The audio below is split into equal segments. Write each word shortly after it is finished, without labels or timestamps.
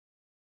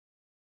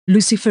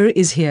Lucifer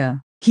is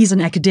here. He's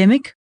an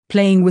academic,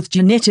 playing with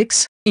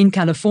genetics, in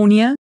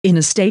California, in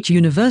a state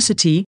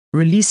university,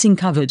 releasing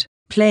covered,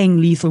 playing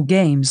lethal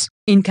games.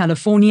 In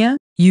California,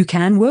 you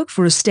can work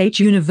for a state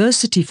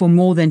university for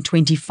more than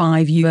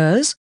 25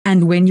 years,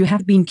 and when you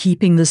have been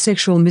keeping the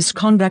sexual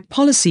misconduct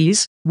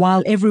policies,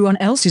 while everyone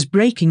else is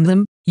breaking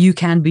them, you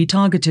can be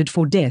targeted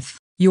for death.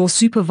 Your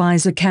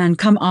supervisor can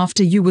come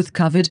after you with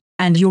covered,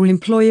 and your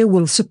employer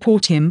will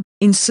support him,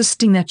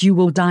 insisting that you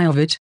will die of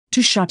it,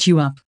 to shut you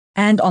up.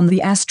 And on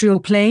the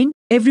astral plane,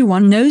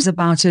 everyone knows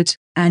about it,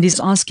 and is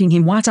asking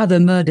him what other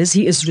murders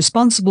he is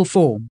responsible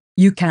for.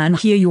 You can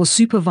hear your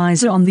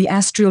supervisor on the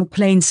astral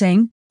plane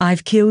saying,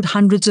 "I've killed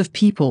hundreds of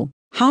people.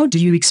 How do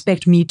you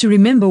expect me to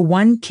remember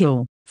one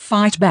kill?"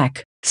 Fight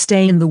back,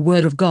 stay in the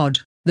word of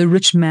God. The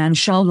rich man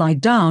shall lie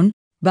down,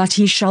 but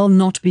he shall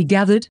not be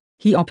gathered.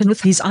 He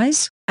openeth his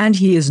eyes, and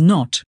he is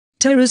not.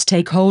 Terrors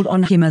take hold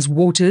on him as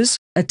waters,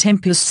 a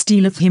tempest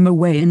stealeth him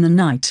away in the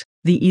night.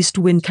 The east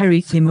wind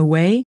carrieth him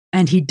away,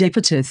 and he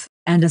departeth,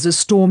 and as a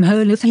storm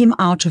hurleth him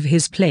out of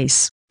his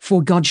place.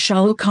 For God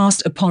shall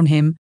cast upon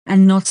him,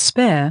 and not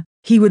spare.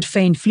 He would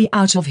fain flee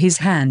out of his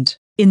hand.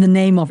 In the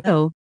name of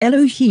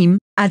Elohim,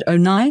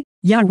 Adonai,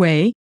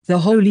 Yahweh, the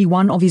Holy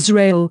One of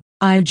Israel,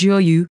 I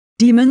adjure you,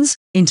 demons,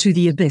 into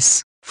the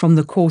abyss. From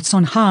the courts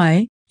on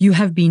high, you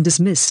have been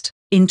dismissed,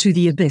 into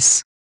the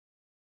abyss.